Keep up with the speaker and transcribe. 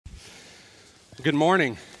Good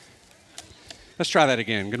morning. Let's try that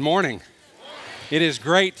again. Good morning. It is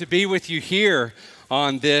great to be with you here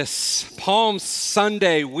on this Palm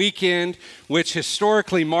Sunday weekend, which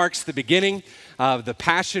historically marks the beginning of the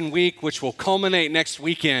Passion Week, which will culminate next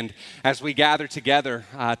weekend as we gather together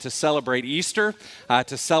to celebrate Easter,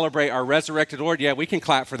 to celebrate our resurrected Lord. Yeah, we can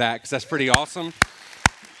clap for that because that's pretty awesome.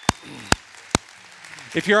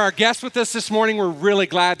 If you're our guest with us this morning, we're really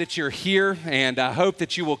glad that you're here, and I hope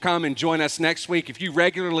that you will come and join us next week. If you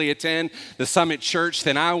regularly attend the Summit Church,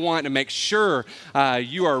 then I want to make sure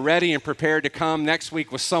you are ready and prepared to come next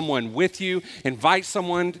week with someone with you. Invite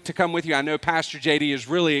someone to come with you. I know Pastor JD is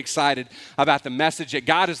really excited about the message that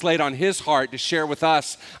God has laid on his heart to share with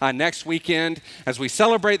us next weekend as we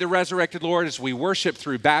celebrate the resurrected Lord, as we worship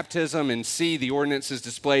through baptism and see the ordinances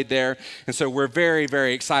displayed there. And so we're very,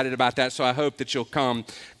 very excited about that, so I hope that you'll come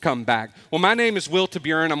back. Well, my name is Will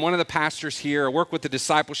Taburin. I'm one of the pastors here. I work with the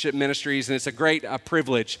Discipleship Ministries, and it's a great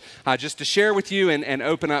privilege just to share with you and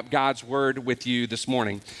open up God's Word with you this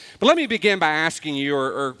morning. But let me begin by asking you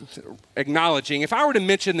or acknowledging, if I were to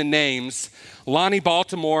mention the names Lonnie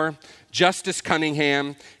Baltimore, Justice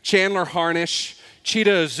Cunningham, Chandler Harnish,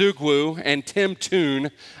 Chita Zugwu, and Tim Toon,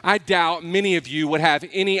 I doubt many of you would have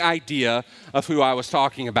any idea of who I was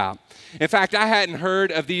talking about. In fact, I hadn't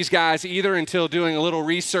heard of these guys either until doing a little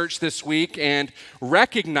research this week and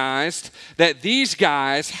recognized that these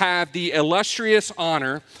guys have the illustrious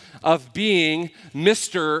honor of being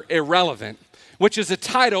Mr. Irrelevant, which is a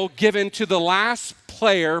title given to the last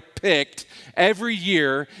player picked every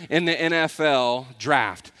year in the NFL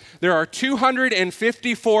draft. There are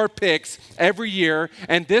 254 picks every year,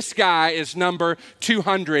 and this guy is number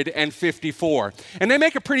 254. And they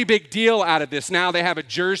make a pretty big deal out of this now. They have a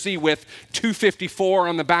jersey with 254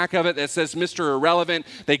 on the back of it that says Mr. Irrelevant.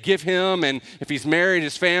 They give him, and if he's married,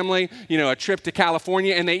 his family, a trip to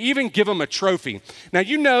California, and they even give him a trophy. Now,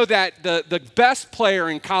 you know that the best player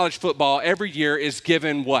in college football every year is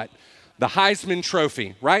given what? The Heisman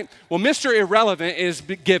Trophy, right? Well, Mr. Irrelevant is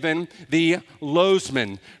given the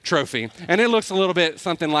Lozman Trophy, and it looks a little bit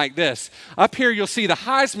something like this. Up here, you'll see the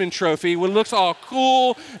Heisman Trophy, which looks all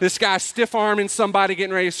cool. This guy stiff-arming somebody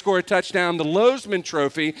getting ready to score a touchdown. The Lozman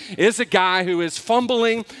Trophy is a guy who is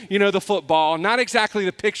fumbling, the football, not exactly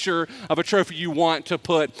the picture of a trophy you want to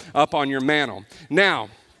put up on your mantle. Now,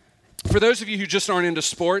 for those of you who just aren't into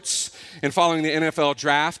sports and following the NFL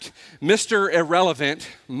draft, Mr. Irrelevant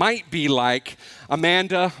might be like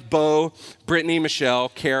Amanda, Bo, Brittany, Michelle,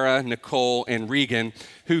 Kara, Nicole, and Regan,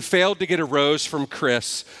 who failed to get a rose from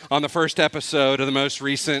Chris on the first episode of the most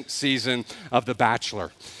recent season of The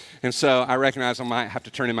Bachelor. And so I recognize I might have to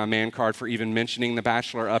turn in my man card for even mentioning The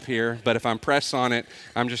Bachelor up here, but if I'm pressed on it,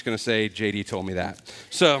 I'm just going to say JD told me that.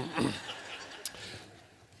 So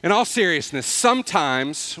in all seriousness,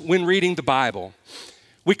 sometimes when reading the Bible,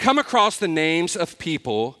 we come across the names of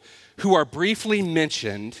people who are briefly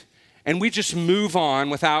mentioned, and we just move on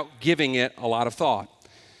without giving it a lot of thought.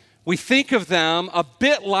 We think of them a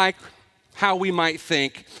bit like how we might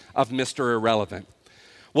think of Mr. Irrelevant.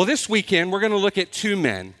 Well, this weekend, we're going to look at two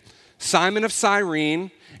men, Simon of Cyrene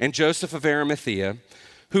and Joseph of Arimathea,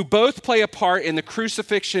 who both play a part in the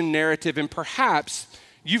crucifixion narrative, and perhaps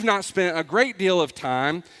you've not spent a great deal of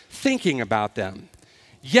time thinking about them.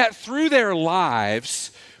 Yet through their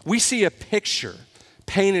lives, we see a picture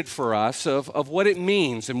painted for us of what it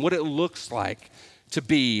means and what it looks like to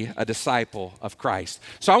be a disciple of Christ.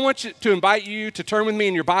 So I want to invite you to turn with me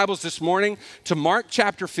in your Bibles this morning to Mark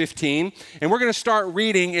chapter 15, and we're going to start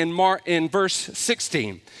reading in verse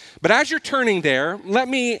 16. But as you're turning there, let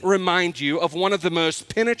me remind you of one of the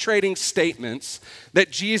most penetrating statements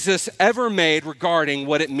that Jesus ever made regarding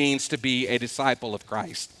what it means to be a disciple of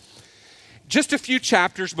Christ. Just a few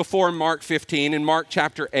chapters before Mark 15, in Mark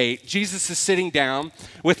chapter 8, Jesus is sitting down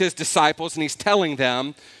with his disciples and he's telling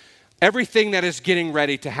them everything that is getting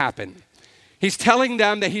ready to happen. He's telling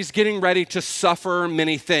them that he's getting ready to suffer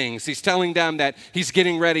many things. He's telling them that he's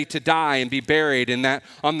getting ready to die and be buried, and that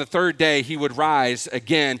on the third day he would rise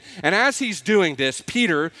again. And as he's doing this,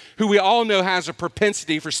 Peter, who we all know has a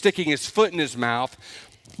propensity for sticking his foot in his mouth,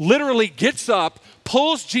 literally gets up,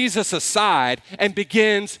 pulls Jesus aside, and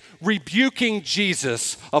begins rebuking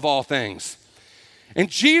Jesus of all things. And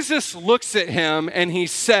Jesus looks at him and he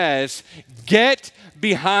says, "Get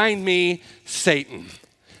behind me, Satan."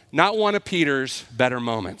 Not one of Peter's better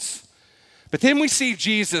moments. But then we see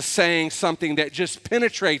Jesus saying something that just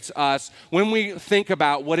penetrates us when we think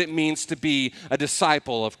about what it means to be a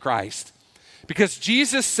disciple of Christ. Because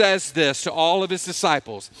Jesus says this to all of his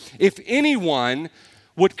disciples: if anyone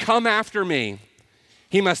would come after me,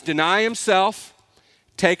 he must deny himself,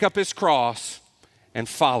 take up his cross, and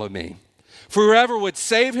follow me. For whoever would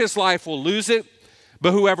save his life will lose it,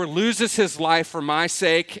 but whoever loses his life for my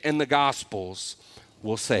sake and the gospel's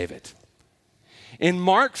will save it. In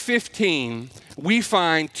Mark 15, we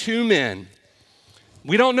find two men.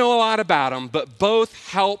 We don't know a lot about them, but both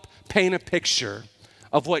help paint a picture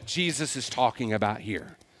of what Jesus is talking about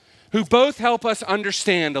here, who both help us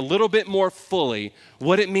understand a little bit more fully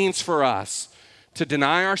what it means for us to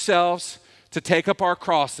deny ourselves, to take up our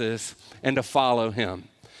crosses, and to follow him.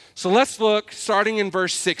 So let's look, starting in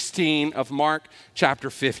verse 16 of Mark chapter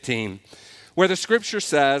 15, where the scripture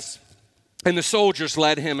says, "And the soldiers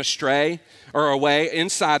led him away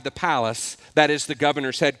inside the palace, that is the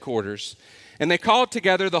governor's headquarters. And they called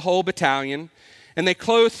together the whole battalion, and they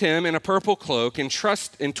clothed him in a purple cloak, and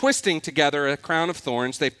twisting together a crown of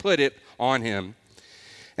thorns, they put it on him.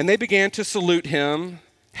 And they began to salute him,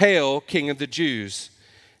 'Hail, King of the Jews.'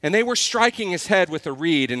 And they were striking his head with a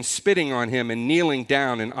reed and spitting on him and kneeling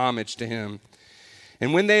down in homage to him.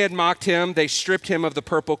 And when they had mocked him, they stripped him of the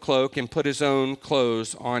purple cloak and put his own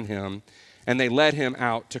clothes on him, and they led him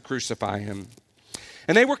out to crucify him.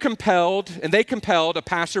 And they compelled a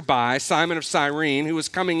passerby, Simon of Cyrene, who was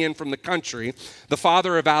coming in from the country, the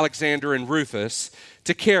father of Alexander and Rufus,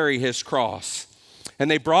 to carry his cross. And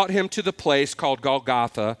they brought him to the place called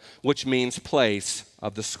Golgotha, which means place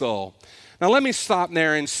of the skull." Now let me stop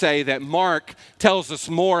there and say that Mark tells us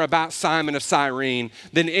more about Simon of Cyrene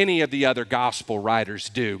than any of the other gospel writers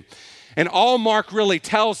do. And all Mark really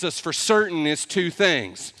tells us for certain is two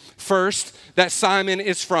things. First, that Simon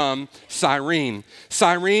is from Cyrene.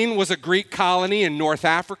 Cyrene was a Greek colony in North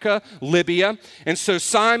Africa, Libya. And so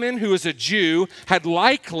Simon, who is a Jew, had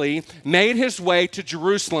likely made his way to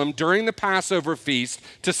Jerusalem during the Passover feast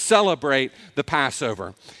to celebrate the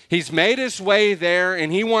Passover. He's made his way there,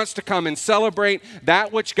 and he wants to come and celebrate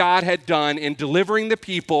that which God had done in delivering the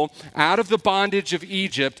people out of the bondage of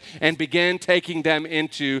Egypt and begin taking them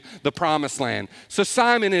into the promised land. So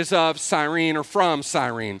Simon is of Cyrene, or from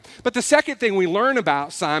Cyrene. But the second thing we learn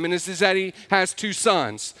about Simon is that he has two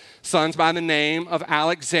sons by the name of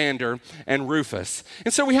Alexander and Rufus.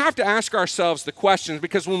 And so we have to ask ourselves the questions,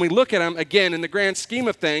 because when we look at them, again, in the grand scheme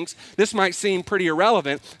of things, this might seem pretty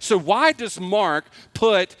irrelevant. So why does Mark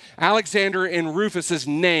put Alexander and Rufus's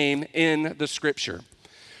name in the scripture?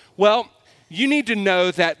 Well, you need to know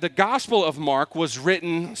that the Gospel of Mark was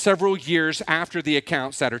written several years after the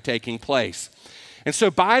accounts that are taking place. And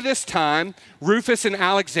so by this time, Rufus and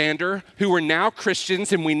Alexander, who were now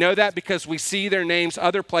Christians, and we know that because we see their names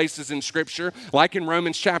other places in Scripture, like in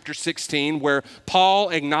Romans chapter 16, where Paul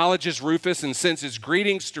acknowledges Rufus and sends his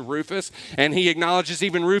greetings to Rufus, and he acknowledges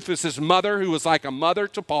even Rufus's mother, who was like a mother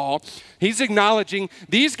to Paul. He's acknowledging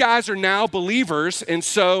these guys are now believers, and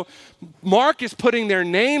so Mark is putting their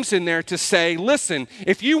names in there to say, listen,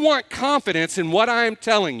 if you want confidence in what I am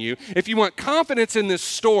telling you, if you want confidence in this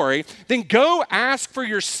story, then go ask for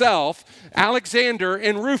yourself Alexander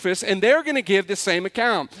and Rufus, and they're going to give the same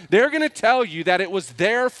account. They're going to tell you that it was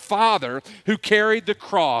their father who carried the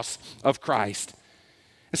cross of Christ.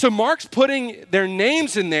 And so Mark's putting their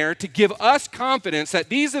names in there to give us confidence that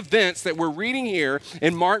these events that we're reading here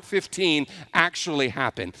in Mark 15 actually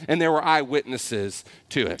happened, and there were eyewitnesses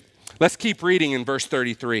to it. Let's keep reading in verse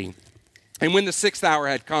 33. "And when the 6th hour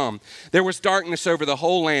had come, there was darkness over the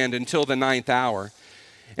whole land until the 9th hour.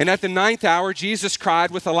 And at the 9th hour, Jesus cried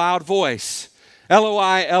with a loud voice,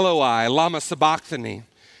 'Eloi, Eloi, lama sabachthani,'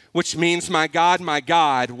 which means, my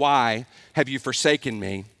God, why have you forsaken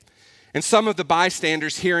me?' And some of the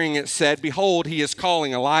bystanders hearing it said, 'Behold, he is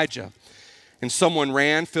calling Elijah.' And someone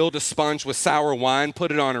ran, filled a sponge with sour wine,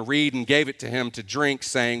 put it on a reed, and gave it to him to drink,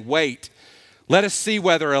 saying, 'Wait, let us see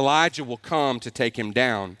whether Elijah will come to take him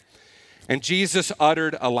down.' And Jesus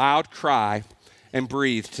uttered a loud cry and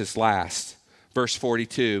breathed his last." Verse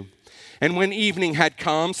 42. "And when evening had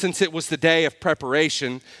come, since it was the day of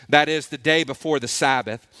preparation, that is, the day before the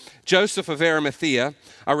Sabbath, Joseph of Arimathea,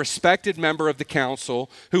 a respected member of the council,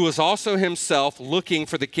 who was also himself looking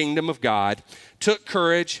for the kingdom of God, took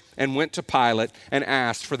courage and went to Pilate and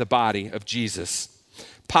asked for the body of Jesus.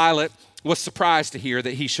 Pilate was surprised to hear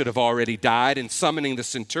that he should have already died, and summoning the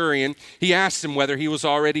centurion, he asked him whether he was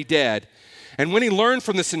already dead. And when he learned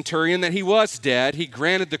from the centurion that he was dead, he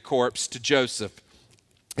granted the corpse to Joseph.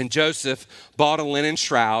 And Joseph bought a linen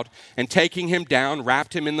shroud, and taking him down,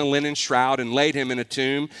 wrapped him in the linen shroud and laid him in a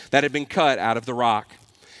tomb that had been cut out of the rock.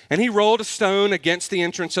 And he rolled a stone against the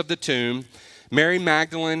entrance of the tomb, Mary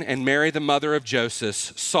Magdalene and Mary, the mother of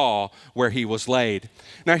Joseph, saw where he was laid.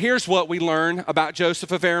 Now, here's what we learn about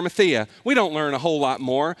Joseph of Arimathea. We don't learn a whole lot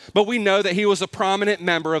more, but we know that he was a prominent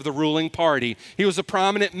member of the ruling party. He was a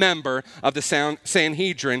prominent member of the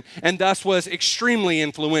Sanhedrin, and thus was extremely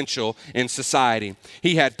influential in society.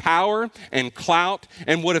 He had power and clout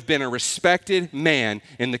and would have been a respected man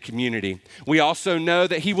in the community. We also know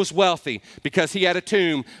that he was wealthy because he had a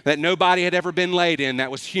tomb that nobody had ever been laid in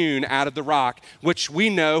that was hewn out of the rock, which we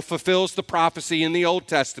know fulfills the prophecy in the Old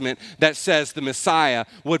Testament that says the Messiah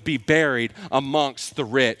would be buried amongst the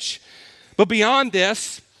rich. But beyond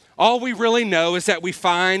this, all we really know is that we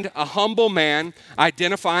find a humble man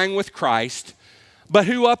identifying with Christ, but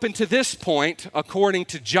who up until this point, according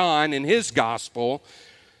to John in his gospel,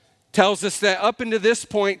 tells us that up until this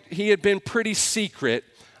point, he had been pretty secret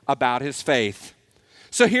about his faith.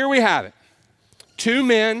 So here we have it. Two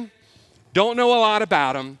men, don't know a lot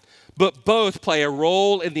about him, but both play a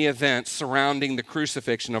role in the events surrounding the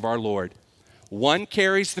crucifixion of our Lord. One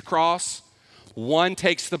carries the cross, one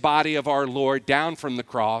takes the body of our Lord down from the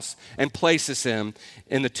cross and places him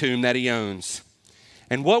in the tomb that he owns.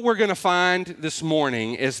 And what we're going to find this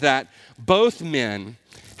morning is that both men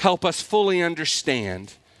help us fully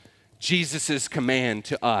understand Jesus' command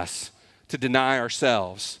to us to deny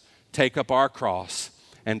ourselves, take up our cross,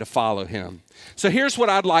 and to follow him. So here's what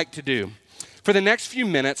I'd like to do. For the next few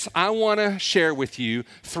minutes, I want to share with you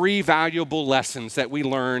 3 valuable lessons that we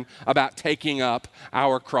learn about taking up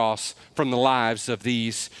our cross from the lives of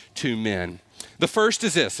these 2 men. The first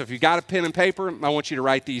is this. If you got a pen and paper, I want you to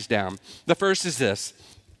write these down. The first is this.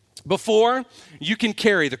 Before you can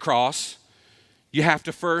carry the cross, you have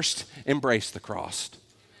to first embrace the cross.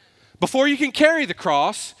 Before you can carry the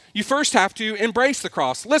cross, you first have to embrace the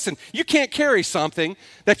cross. Listen, you can't carry something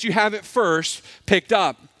that you haven't first picked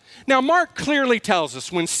up. Now, Mark clearly tells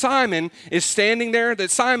us when Simon is standing there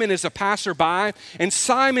that Simon is a passerby, and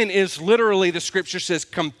Simon is literally, the scripture says,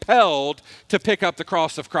 compelled to pick up the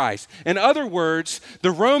cross of Christ. In other words,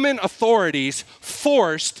 the Roman authorities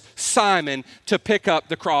forced Simon to pick up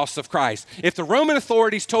the cross of Christ. If the Roman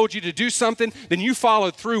authorities told you to do something, then you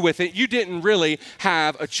followed through with it. You didn't really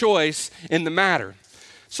have a choice in the matter.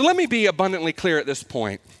 So let me be abundantly clear at this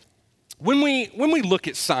point. When we look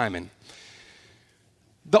at Simon,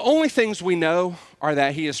 the only things we know are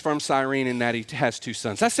that he is from Cyrene and that he has 2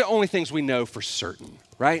 sons. That's the only things we know for certain,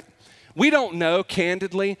 right? We don't know,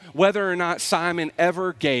 candidly, whether or not Simon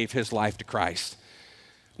ever gave his life to Christ.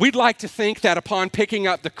 We'd like to think that upon picking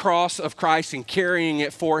up the cross of Christ and carrying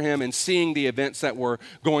it for him and seeing the events that were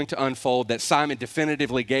going to unfold, that Simon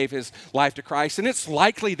definitively gave his life to Christ. And it's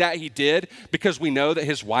likely that he did because we know that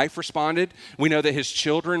his wife responded. We know that his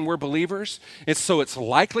children were believers. And so it's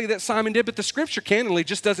likely that Simon did, but the scripture candidly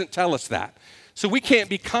just doesn't tell us that. So we can't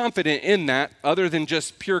be confident in that other than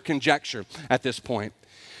just pure conjecture at this point.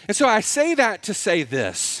 And so I say that to say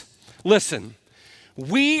this. Listen.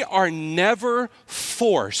 We are never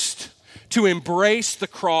forced to embrace the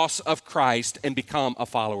cross of Christ and become a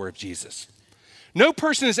follower of Jesus. No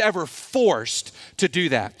person is ever forced to do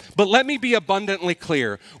that. But let me be abundantly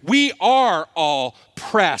clear. We are all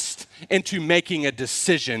pressed into making a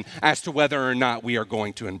decision as to whether or not we are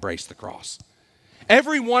going to embrace the cross.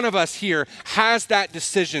 Every one of us here has that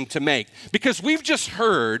decision to make because we've just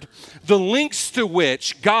heard the lengths to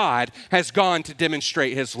which God has gone to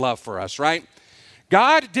demonstrate his love for us, right?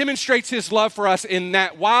 God demonstrates his love for us in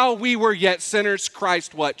that while we were yet sinners,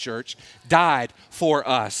 Christ, what, church? Died for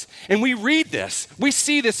us. And we read this. We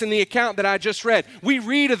see this in the account that I just read. We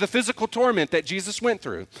read of the physical torment that Jesus went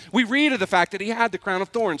through. We read of the fact that he had the crown of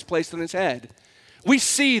thorns placed on his head. We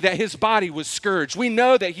see that his body was scourged. We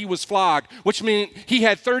know that he was flogged, which means he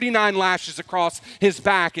had 39 lashes across his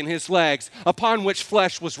back and his legs, upon which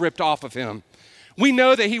flesh was ripped off of him. We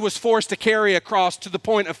know that he was forced to carry a cross to the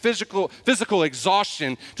point of physical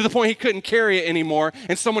exhaustion, to the point he couldn't carry it anymore,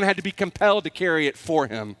 and someone had to be compelled to carry it for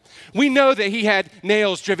him. We know that he had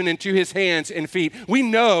nails driven into his hands and feet. We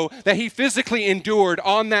know that he physically endured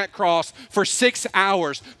on that cross for 6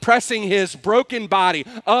 hours, pressing his broken body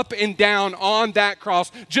up and down on that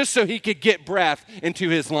cross just so he could get breath into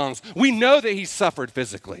his lungs. We know that he suffered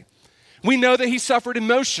physically. We know that he suffered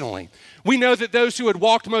emotionally. We know that those who had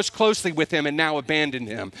walked most closely with him and now abandoned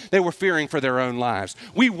him, they were fearing for their own lives.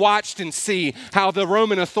 We watched and see how the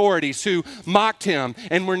Roman authorities who mocked him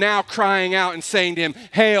and were now crying out and saying to him,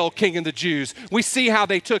 "Hail, King of the Jews." We see how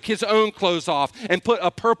they took his own clothes off and put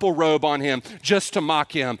a purple robe on him just to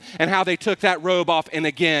mock him, and how they took that robe off and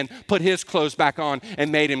again put his clothes back on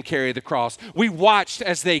and made him carry the cross. We watched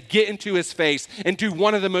as they get into his face and do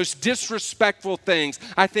one of the most disrespectful things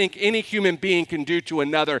I think any human being can do to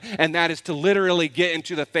another, and that is to literally get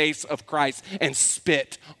into the face of Christ and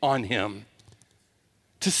spit on him.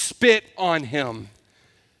 To spit on him.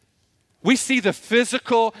 We see the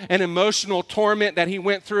physical and emotional torment that he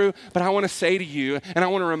went through, but I want to say to you, and I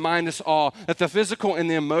want to remind us all, that the physical and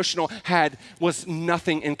the emotional was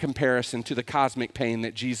nothing in comparison to the cosmic pain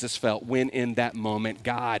that Jesus felt when in that moment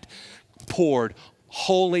God poured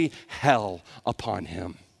holy hell upon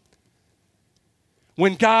him.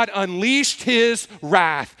 When God unleashed his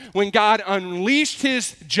wrath, when God unleashed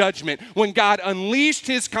his judgment, when God unleashed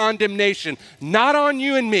his condemnation, not on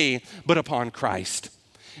you and me, but upon Christ.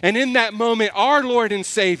 And in that moment, our Lord and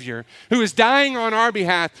Savior, who is dying on our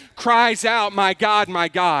behalf, cries out, my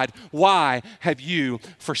God, why have you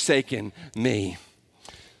forsaken me?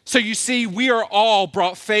 So you see, we are all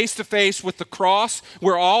brought face to face with the cross.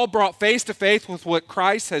 We're all brought face to face with what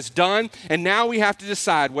Christ has done. And now we have to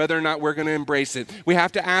decide whether or not we're going to embrace it. We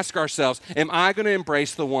have to ask ourselves, am I going to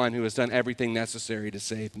embrace the one who has done everything necessary to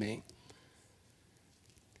save me?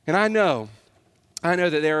 And I know that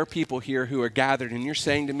there are people here who are gathered and you're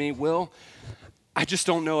saying to me, Will, I just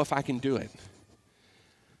don't know if I can do it.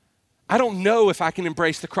 I don't know if I can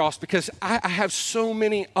embrace the cross because I have so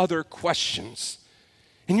many other questions.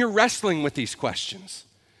 And you're wrestling with these questions.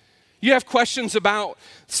 You have questions about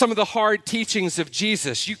some of the hard teachings of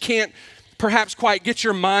Jesus. You can't perhaps quite get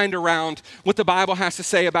your mind around what the Bible has to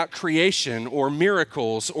say about creation or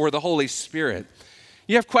miracles or the Holy Spirit.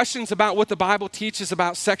 You have questions about what the Bible teaches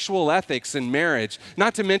about sexual ethics and marriage,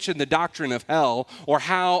 not to mention the doctrine of hell or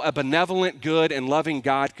how a benevolent, good, and loving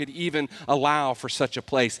God could even allow for such a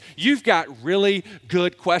place. You've got really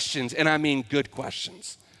good questions, and I mean good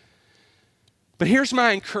questions. But here's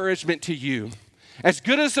my encouragement to you. As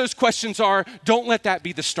good as those questions are, don't let that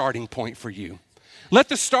be the starting point for you. Let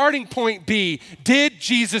the starting point be, did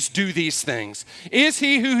Jesus do these things? Is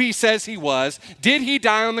he who he says he was? Did he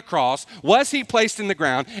die on the cross? Was he placed in the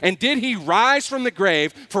ground? And did he rise from the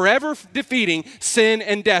grave, forever defeating sin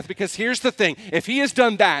and death? Because here's the thing, if he has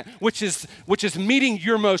done that, which is meeting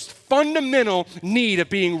your most fundamental need of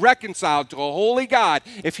being reconciled to a holy God,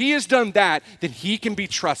 if he has done that, then he can be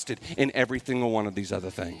trusted in every single one of these other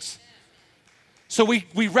things. So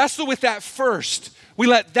we wrestle with that first. We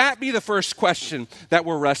let that be the first question that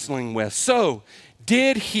we're wrestling with. So,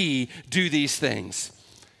 did he do these things?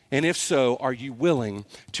 And if so, are you willing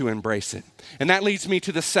to embrace it? And that leads me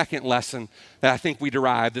to the second lesson that I think we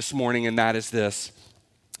derived this morning, and that is this.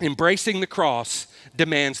 Embracing the cross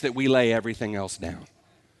demands that we lay everything else down.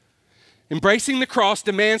 Embracing the cross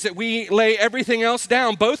demands that we lay everything else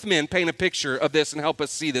down. Both men paint a picture of this and help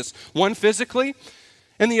us see this, one physically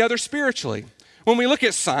and the other spiritually. When we look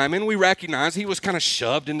at Simon, we recognize he was kind of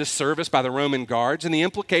shoved into service by the Roman guards, and the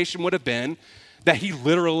implication would have been that he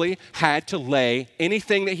literally had to lay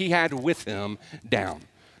anything that he had with him down.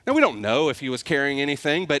 Now, we don't know if he was carrying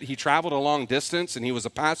anything, but he traveled a long distance and he was a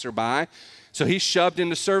passerby, so he's shoved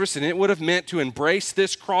into service, and it would have meant to embrace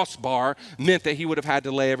this crossbar meant that he would have had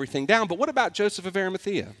to lay everything down. But what about Joseph of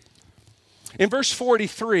Arimathea? In verse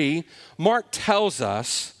 43, Mark tells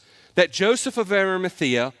us that Joseph of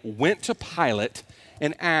Arimathea went to Pilate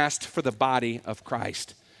and asked for the body of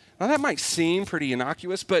Christ. Now that might seem pretty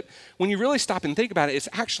innocuous, but when you really stop and think about it, it's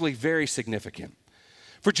actually very significant.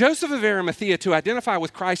 For Joseph of Arimathea to identify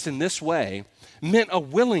with Christ in this way meant a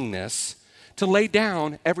willingness to lay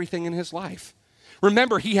down everything in his life.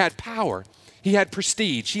 Remember, he had power. He had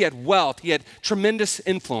prestige, he had wealth, he had tremendous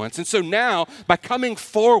influence. And so now, by coming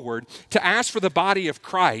forward to ask for the body of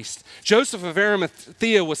Christ, Joseph of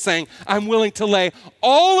Arimathea was saying, I'm willing to lay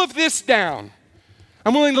all of this down.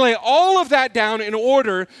 I'm willing to lay all of that down in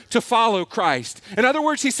order to follow Christ. In other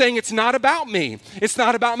words, he's saying it's not about me. It's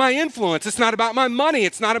not about my influence. It's not about my money.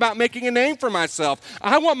 It's not about making a name for myself.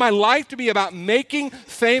 I want my life to be about making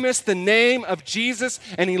famous the name of Jesus,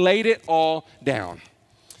 and he laid it all down.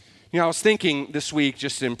 You know, I was thinking this week,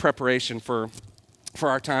 just in preparation for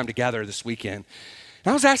our time together this weekend,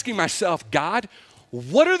 and I was asking myself, God,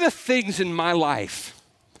 what are the things in my life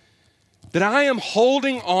that I am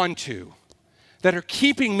holding on to that are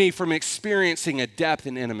keeping me from experiencing a depth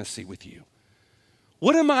and intimacy with you?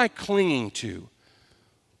 What am I clinging to?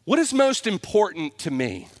 What is most important to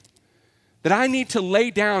me that I need to lay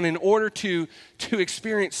down in order to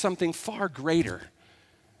experience something far greater,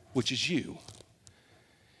 which is you?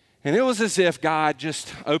 And it was as if God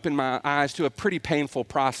just opened my eyes to a pretty painful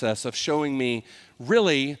process of showing me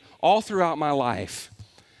really all throughout my life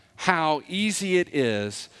how easy it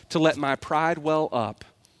is to let my pride well up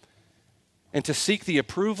and to seek the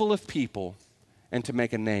approval of people and to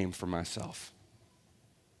make a name for myself.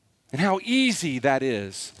 And how easy that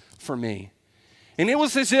is for me. And it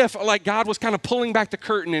was as if like God was kind of pulling back the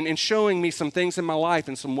curtain and showing me some things in my life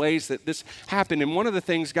and some ways that this happened. And one of the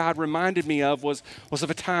things God reminded me of was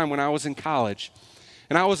of a time when I was in college.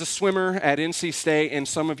 And I was a swimmer at NC State, and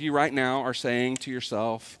some of you right now are saying to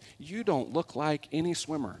yourself, you don't look like any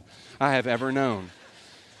swimmer I have ever known.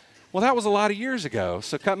 Well, that was a lot of years ago,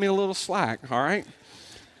 so cut me a little slack, all right?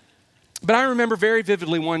 But I remember very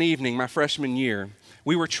vividly one evening, my freshman year,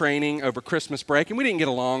 we were training over Christmas break, and we didn't get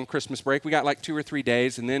a long Christmas break. We got like 2 or 3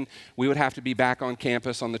 days, and then we would have to be back on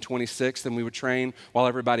campus on the 26th, and we would train while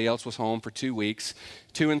everybody else was home for 2 weeks,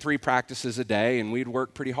 2 and 3 practices a day, and we'd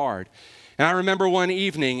work pretty hard. And I remember one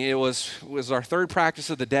evening, it was our third practice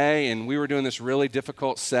of the day, and we were doing this really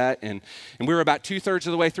difficult set, and we were about 2/3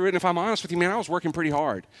 of the way through it, and if I'm honest with you, man, I was working pretty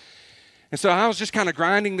hard. And so I was just kind of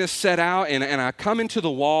grinding this set out, and I come into the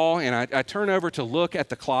wall, and I turn over to look at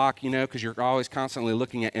the clock, you know, because you're always constantly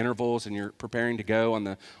looking at intervals, and you're preparing to go on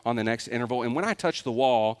the next interval. And when I touch the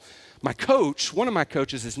wall, one of my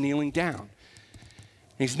coaches is kneeling down.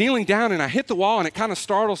 He's kneeling down, and I hit the wall, and it kind of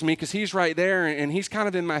startles me because he's right there, and he's kind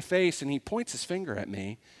of in my face, and he points his finger at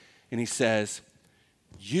me, and he says,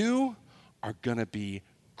 you are going to be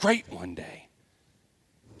great one day.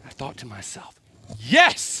 I thought to myself,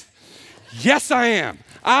 yes, I am.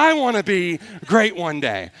 I want to be great one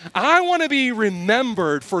day. I want to be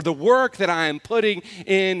remembered for the work that I am putting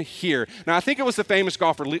in here. Now, I think it was the famous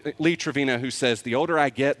golfer Lee Trevino who says, the older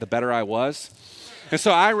I get, the better I was. And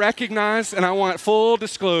so I recognize and I want full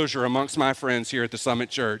disclosure amongst my friends here at the Summit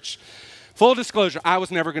Church. Full disclosure, I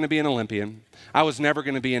was never going to be an Olympian. I was never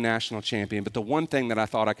going to be a national champion. But the one thing that I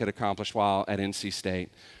thought I could accomplish while at NC State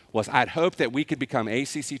was I'd hope that we could become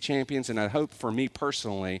ACC champions, and I'd hope for me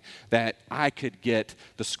personally that I could get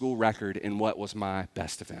the school record in what was my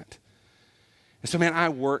best event. And so, man, I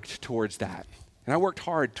worked towards that, and I worked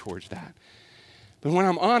hard towards that. But when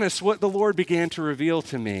I'm honest, what the Lord began to reveal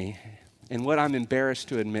to me, and what I'm embarrassed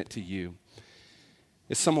to admit to you,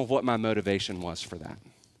 is some of what my motivation was for that.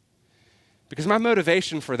 Because my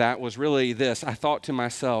motivation for that was really this. I thought to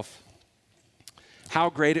myself, how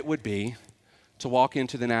great it would be to walk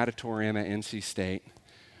into the natatorium at NC State,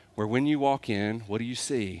 where when you walk in, what do you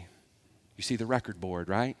see? You see the record board,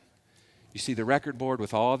 right? You see the record board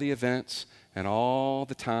with all the events and all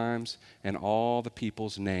the times and all the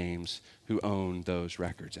people's names who own those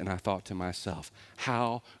records. And I thought to myself,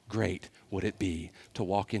 how great would it be to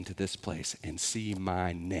walk into this place and see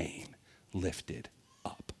my name lifted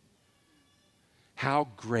up? How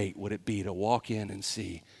great would it be to walk in and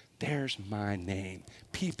see, there's my name,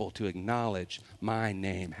 people to acknowledge my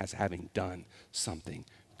name as having done something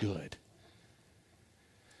good.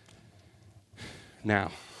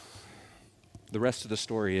 Now, the rest of the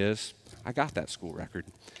story is, I got that school record.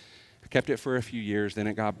 I kept it for a few years, then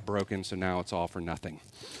it got broken, so now it's all for nothing.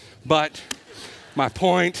 But my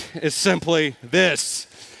point is simply this.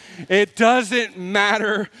 It doesn't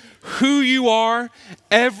matter who you are.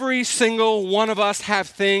 Every single one of us have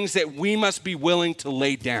things that we must be willing to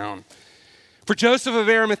lay down. For Joseph of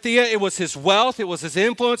Arimathea, it was his wealth, it was his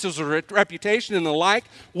influence, it was his reputation and the like.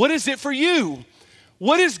 What is it for you?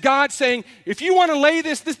 What is God saying? If you want to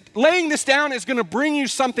laying this down is going to bring you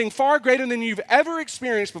something far greater than you've ever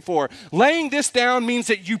experienced before. Laying this down means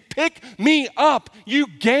that you pick me up, you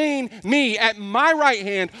gain me. At my right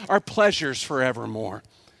hand are pleasures forevermore.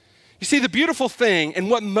 You see, the beautiful thing and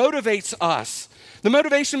what motivates us, the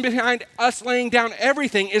motivation behind us laying down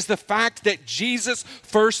everything is the fact that Jesus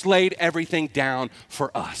first laid everything down for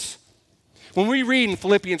us. When we read in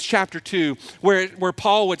Philippians chapter 2, where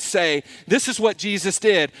Paul would say, this is what Jesus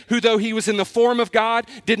did, who though he was in the form of God,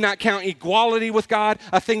 did not count equality with God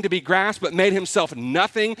a thing to be grasped, but made himself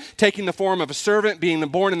nothing, taking the form of a servant, being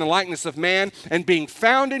born in the likeness of man, and being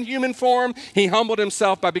found in human form, he humbled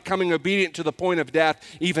himself by becoming obedient to the point of death,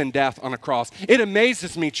 even death on a cross. It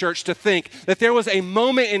amazes me, church, to think that there was a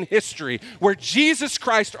moment in history where Jesus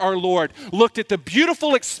Christ our Lord looked at the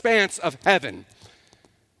beautiful expanse of heaven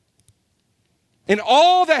and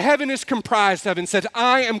all that heaven is comprised of and said,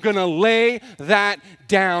 I am going to lay that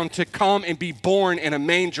down to come and be born in a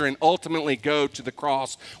manger and ultimately go to the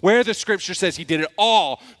cross, where the scripture says he did it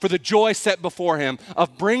all for the joy set before him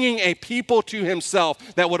of bringing a people to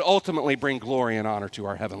himself that would ultimately bring glory and honor to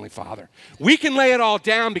our Heavenly Father. We can lay it all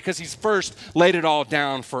down because he's first laid it all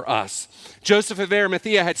down for us. Joseph of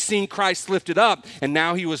Arimathea had seen Christ lifted up, and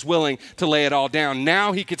now he was willing to lay it all down.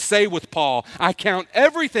 Now he could say with Paul, I count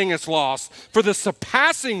everything as loss for the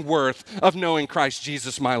surpassing worth of knowing Christ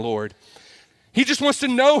Jesus my Lord. He just wants to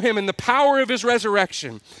know him and the power of his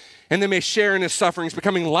resurrection. and they may share in his sufferings,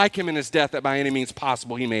 becoming like him in his death, that by any means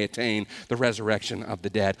possible he may attain the resurrection of the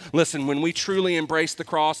dead. Listen, when we truly embrace the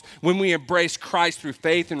cross, when we embrace Christ through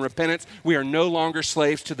faith and repentance, we are no longer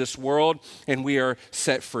slaves to this world, and we are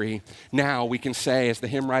set free. Now we can say, as the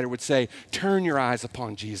hymn writer would say, turn your eyes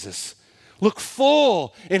upon Jesus. Look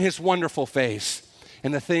full in his wonderful face,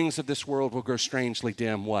 and the things of this world will grow strangely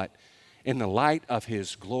dim, what? In the light of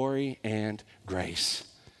his glory and grace.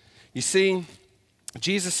 You see,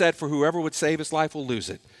 Jesus said, for whoever would save his life will lose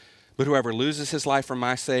it, but whoever loses his life for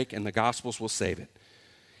my sake and the gospel's will save it.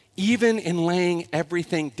 Even in laying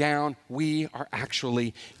everything down, we are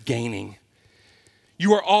actually gaining.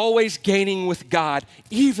 You are always gaining with God,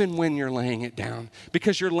 even when you're laying it down,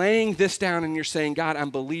 because you're laying this down and you're saying, God,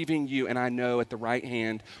 I'm believing you, and I know at the right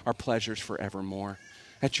hand are pleasures forevermore.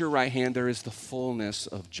 At your right hand, there is the fullness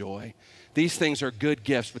of joy. These things are good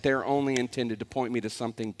gifts, but they are only intended to point me to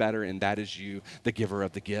something better, and that is you, the giver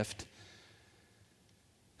of the gift.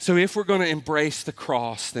 So if we're going to embrace the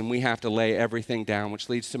cross, then we have to lay everything down, which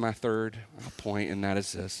leads to my third point, and that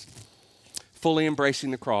is this. Fully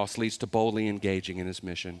embracing the cross leads to boldly engaging in his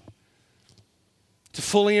mission. To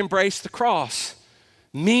fully embrace the cross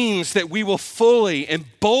means that we will fully and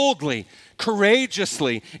boldly,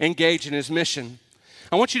 courageously engage in his mission.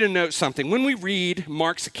 I want you to note something. When we read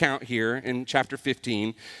Mark's account here in chapter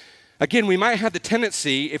 15, again, we might have the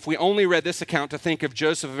tendency, if we only read this account, to think of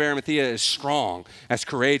Joseph of Arimathea as strong, as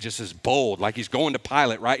courageous, as bold, like he's going to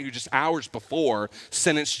Pilate, right? Who just hours before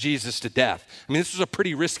sentenced Jesus to death. I mean, this was a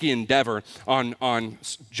pretty risky endeavor on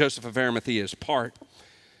Joseph of Arimathea's part.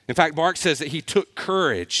 In fact, Mark says that he took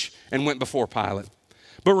courage and went before Pilate.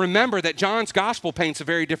 But remember that John's gospel paints a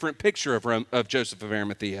very different picture of Joseph of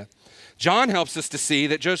Arimathea. John helps us to see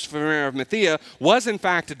that Joseph of Arimathea was in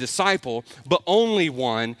fact a disciple, but only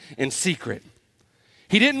one in secret.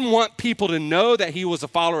 He didn't want people to know that he was a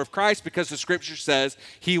follower of Christ because the scripture says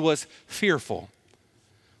he was fearful.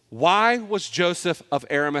 Why was Joseph of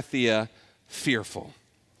Arimathea fearful?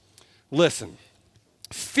 Listen,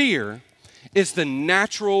 fear is the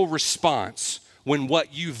natural response when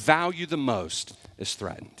what you value the most is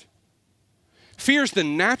threatened. Fear is the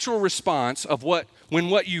natural response of when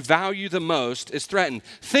what you value the most is threatened.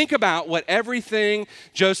 Think about what everything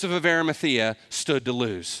Joseph of Arimathea stood to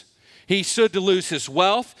lose. He stood to lose his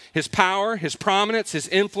wealth, his power, his prominence, his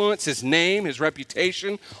influence, his name, his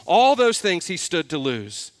reputation. All those things he stood to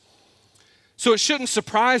lose. So it shouldn't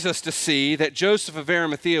surprise us to see that Joseph of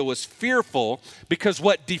Arimathea was fearful because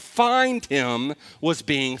what defined him was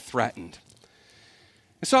being threatened.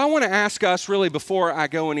 And so I want to ask us really before I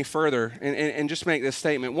go any further and just make this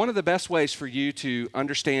statement. One of the best ways for you to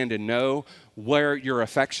understand and know where your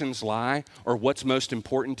affections lie or what's most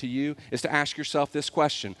important to you is to ask yourself this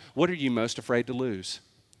question. What are you most afraid to lose?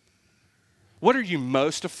 What are you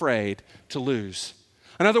most afraid to lose?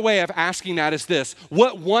 Another way of asking that is this.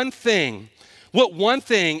 What one thing,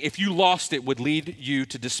 if you lost it, would lead you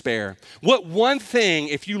to despair? What one thing,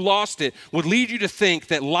 if you lost it, would lead you to think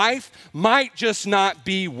that life might just not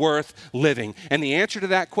be worth living? And the answer to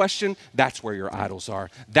that question, that's where your idols are.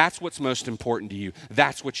 That's what's most important to you.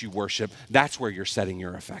 That's what you worship. That's where you're setting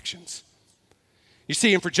your affections. You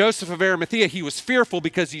see, and for Joseph of Arimathea, he was fearful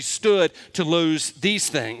because he stood to lose these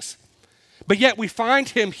things. But yet we find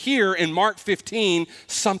him here in Mark 15,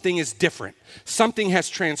 something is different. Something has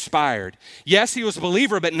transpired. Yes, he was a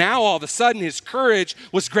believer, but now all of a sudden his courage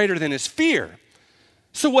was greater than his fear.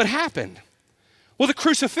 So what happened? Well, the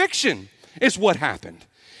crucifixion is what happened.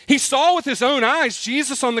 He saw with his own eyes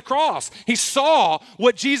Jesus on the cross. He saw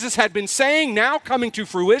what Jesus had been saying now coming to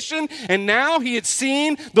fruition, and now he had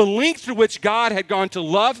seen the length to which God had gone to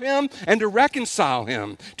love him and to reconcile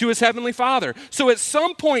him to his heavenly Father. So at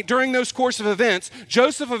some point during those course of events,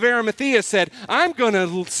 Joseph of Arimathea said, I'm going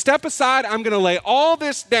to step aside, I'm going to lay all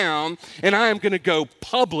this down, and I am going to go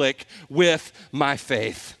public with my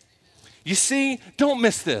faith. You see, don't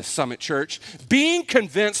miss this, Summit Church. Being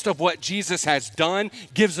convinced of what Jesus has done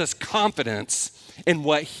gives us confidence in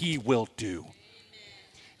what he will do.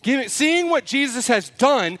 Seeing what Jesus has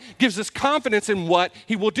done gives us confidence in what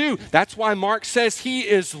he will do. That's why Mark says he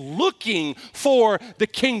is looking for the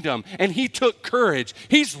kingdom, and he took courage.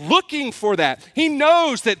 He's looking for that. He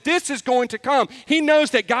knows that this is going to come. He knows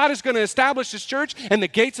that God is going to establish his church, and the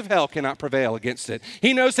gates of hell cannot prevail against it.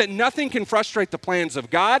 He knows that nothing can frustrate the plans of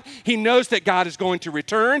God. He knows that God is going to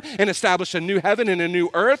return and establish a new heaven and a new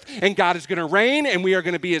earth, and God is going to reign, and we are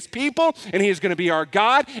going to be his people, and he is going to be our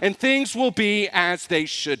God, and things will be as they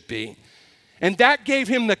should be. And that gave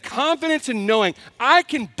him the confidence in knowing I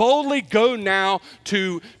can boldly go now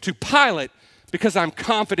to Pilate because I'm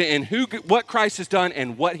confident in what Christ has done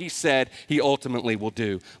and what he said he ultimately will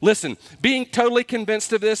do. Listen, being totally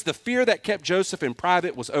convinced of this, the fear that kept Joseph in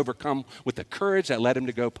private was overcome with the courage that led him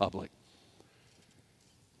to go public.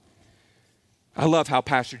 I love how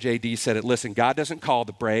Pastor J.D. said it. Listen, God doesn't call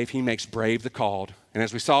the brave, he makes brave the called. And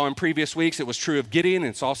as we saw in previous weeks, it was true of Gideon, and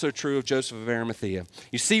it's also true of Joseph of Arimathea.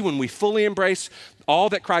 You see, when we fully embrace all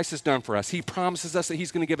that Christ has done for us, he promises us that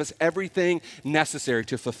he's going to give us everything necessary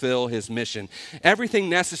to fulfill his mission, everything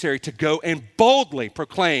necessary to go and boldly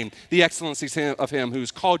proclaim the excellencies of him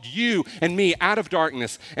who's called you and me out of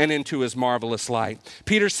darkness and into his marvelous light.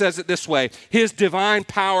 Peter says it this way: his divine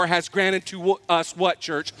power has granted to us what,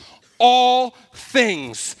 church? All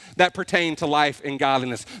things that pertain to life and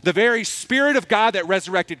godliness. The very Spirit of God that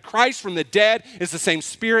resurrected Christ from the dead is the same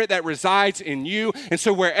Spirit that resides in you. And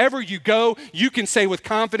so wherever you go, you can say with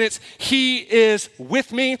confidence, he is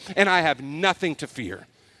with me and I have nothing to fear.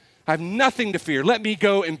 I have nothing to fear. Let me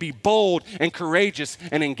go and be bold and courageous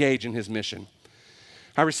and engage in his mission.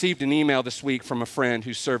 I received an email this week from a friend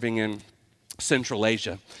who's serving in Central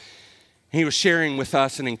Asia. He was sharing with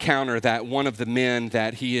us an encounter that one of the men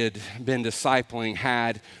that he had been discipling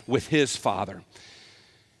had with his father.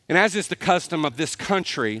 And as is the custom of this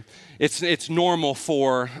country, it's normal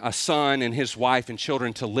for a son and his wife and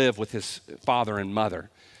children to live with his father and mother.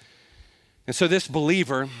 And so this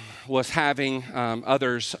believer was having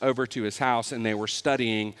others over to his house, and they were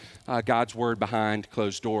studying God's word behind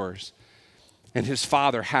closed doors. And his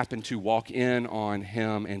father happened to walk in on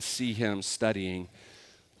him and see him studying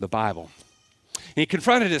the Bible. And he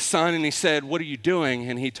confronted his son and he said, "What are you doing?"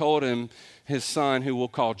 And he told him, his son, who we'll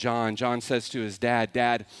call John. John says to his dad,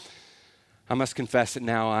 "Dad, I must confess that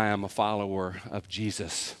now I am a follower of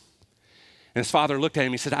Jesus." And his father looked at him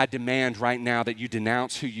and he said, "I demand right now that you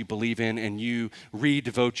denounce who you believe in and you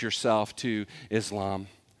redevote yourself to Islam."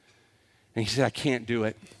 And he said, "I can't do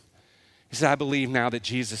it." He said, "I believe now that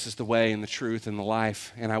Jesus is the way and the truth and the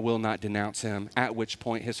life, and I will not denounce him." At which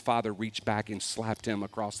point his father reached back and slapped him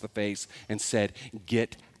across the face and said,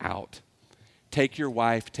 "Get out. Take your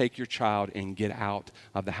wife, take your child, and get out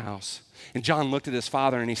of the house." And John looked at his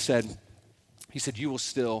father and he said, "You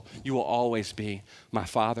will always be my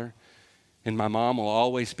father, and my mom will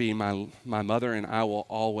always be my mother, and I will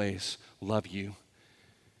always love you."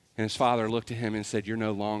 And his father looked at him and said, "You're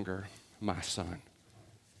no longer my son."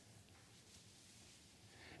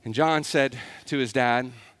 And John said to his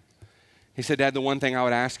dad, he said, "Dad, the one thing I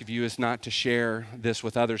would ask of you is not to share this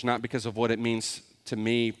with others, not because of what it means to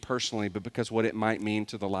me personally, but because what it might mean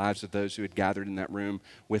to the lives of those who had gathered in that room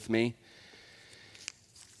with me."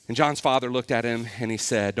 And John's father looked at him and he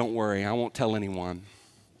said, "Don't worry, I won't tell anyone,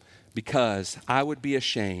 because I would be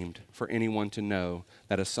ashamed for anyone to know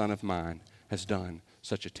that a son of mine has done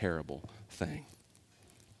such a terrible thing."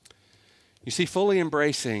 You see, fully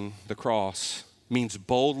embracing the cross means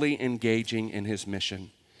boldly engaging in his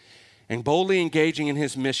mission. And boldly engaging in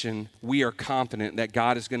his mission, we are confident that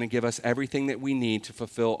God is going to give us everything that we need to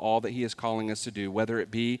fulfill all that he is calling us to do, whether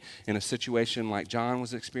it be in a situation like John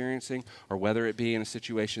was experiencing or whether it be in a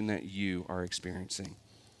situation that you are experiencing.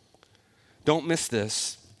 Don't miss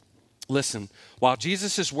this. Listen, while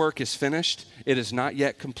Jesus' work is finished, it is not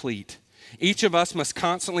yet complete. Each of us must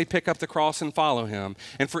constantly pick up the cross and follow him.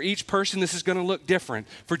 And for each person, this is going to look different.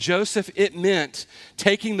 For Joseph, it meant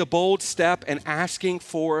taking the bold step and asking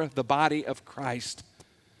for the body of Christ.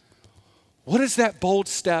 What is that bold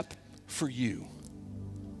step for you?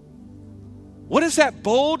 What is that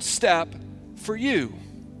bold step for you?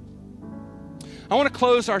 I want to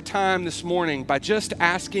close our time this morning by just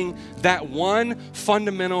asking that one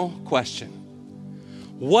fundamental question.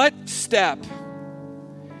 What step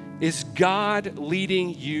is God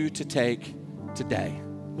leading you to take today?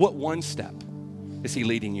 What one step is he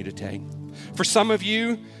leading you to take? For some of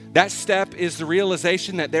you, that step is the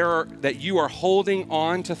realization that you are holding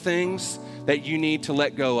on to things that you need to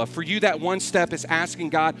let go of. For you, that one step is asking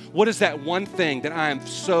God, what is that one thing that I am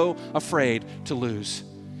so afraid to lose?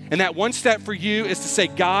 And that one step for you is to say,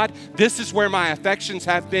 God, this is where my affections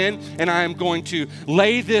have been, and I am going to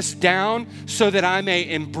lay this down so that I may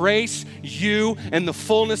embrace you and the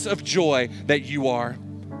fullness of joy that you are.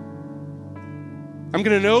 I'm going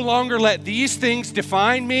to no longer let these things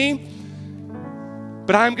define me,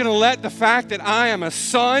 but I'm going to let the fact that I am a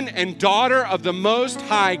son and daughter of the Most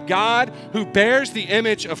High God who bears the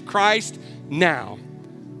image of Christ now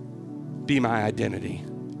be my identity.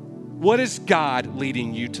 What is God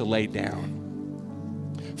leading you to lay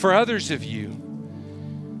down? For others of you,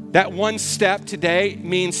 that one step today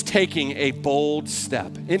means taking a bold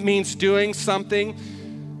step. It means doing something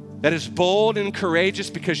that is bold and courageous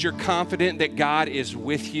because you're confident that God is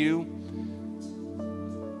with you.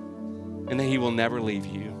 and that he will never leave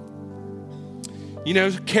you. You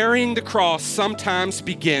know, carrying the cross sometimes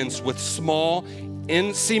begins with small,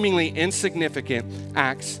 seemingly insignificant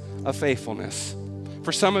acts of faithfulness.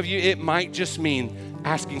 For some of you, it might just mean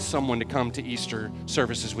asking someone to come to Easter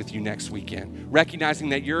services with you next weekend, recognizing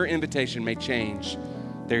that your invitation may change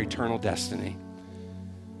their eternal destiny.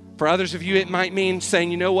 For others of you, it might mean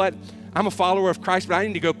saying, you know what, I'm a follower of Christ, but I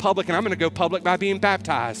need to go public, and I'm going to go public by being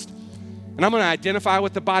baptized. And I'm going to identify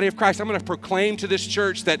with the body of Christ. I'm going to proclaim to this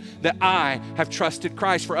church that I have trusted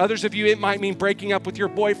Christ. For others of you, it might mean breaking up with your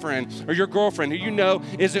boyfriend or your girlfriend who you know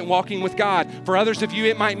isn't walking with God. For others of you,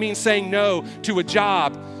 it might mean saying no to a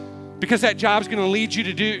job because that job's going to lead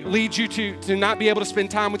you to not be able to spend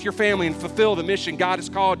time with your family and fulfill the mission God has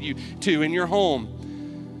called you to in your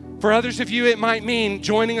home. For others of you, it might mean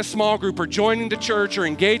joining a small group or joining the church or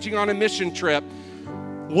engaging on a mission trip.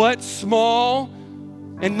 What small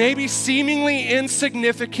and maybe seemingly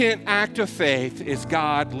insignificant act of faith is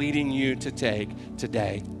God leading you to take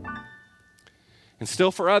today? And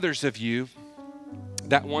still for others of you,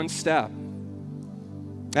 that one step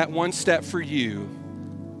for you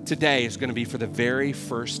today is going to be for the very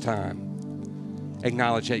first time.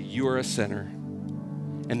 Acknowledge that you are a sinner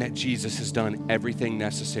and that Jesus has done everything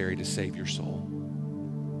necessary to save your soul.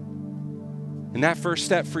 And that first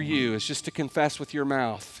step for you is just to confess with your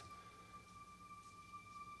mouth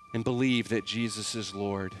and believe that Jesus is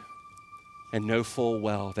Lord, and know full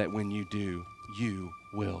well that when you do, you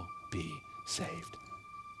will be saved.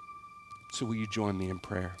 So will you join me in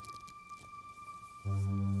prayer?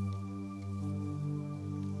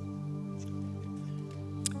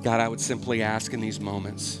 God, I would simply ask in these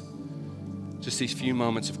moments, just these few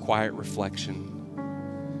moments of quiet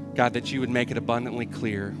reflection, God, that you would make it abundantly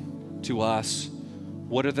clear to us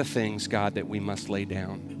what are the things, God, that we must lay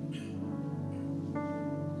down.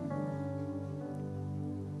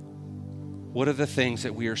 What are the things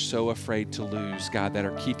that we are so afraid to lose, God, that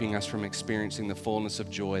are keeping us from experiencing the fullness of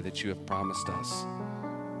joy that you have promised us?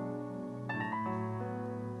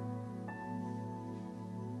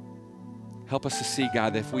 Help us to see,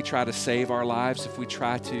 God, that if we try to save our lives, if we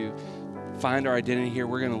try to find our identity here,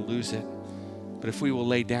 we're going to lose it. But if we will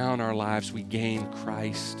lay down our lives, we gain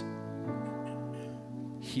Christ.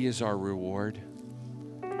 He is our reward.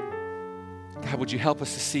 God, would you help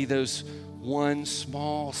us to see those one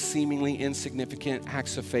small, seemingly insignificant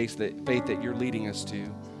acts of faith that you're leading us to.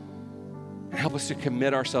 And help us to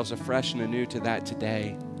commit ourselves afresh and anew to that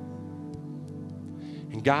today.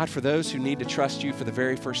 And God, for those who need to trust you for the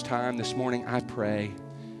very first time this morning, I pray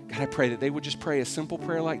that they would just pray a simple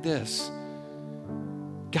prayer like this.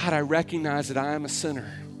 God, I recognize that I am a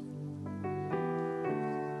sinner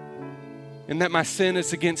and that my sin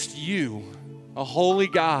is against you, a holy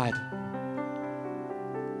God.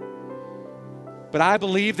 But I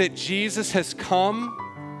believe that Jesus has come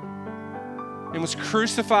and was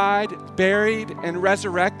crucified, buried, and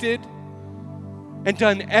resurrected and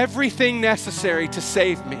done everything necessary to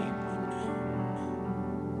save me.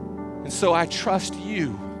 And so I trust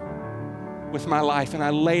you with my life and I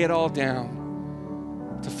lay it all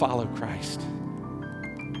down to follow Christ.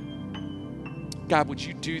 God, would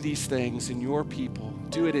you do these things in your people?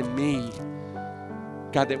 Do it in me.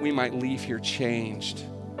 God, that we might leave here changed.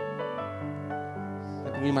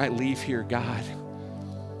 We might leave here, God,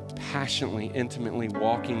 passionately, intimately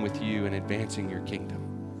walking with you and advancing your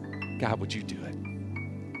kingdom. God, would you do it?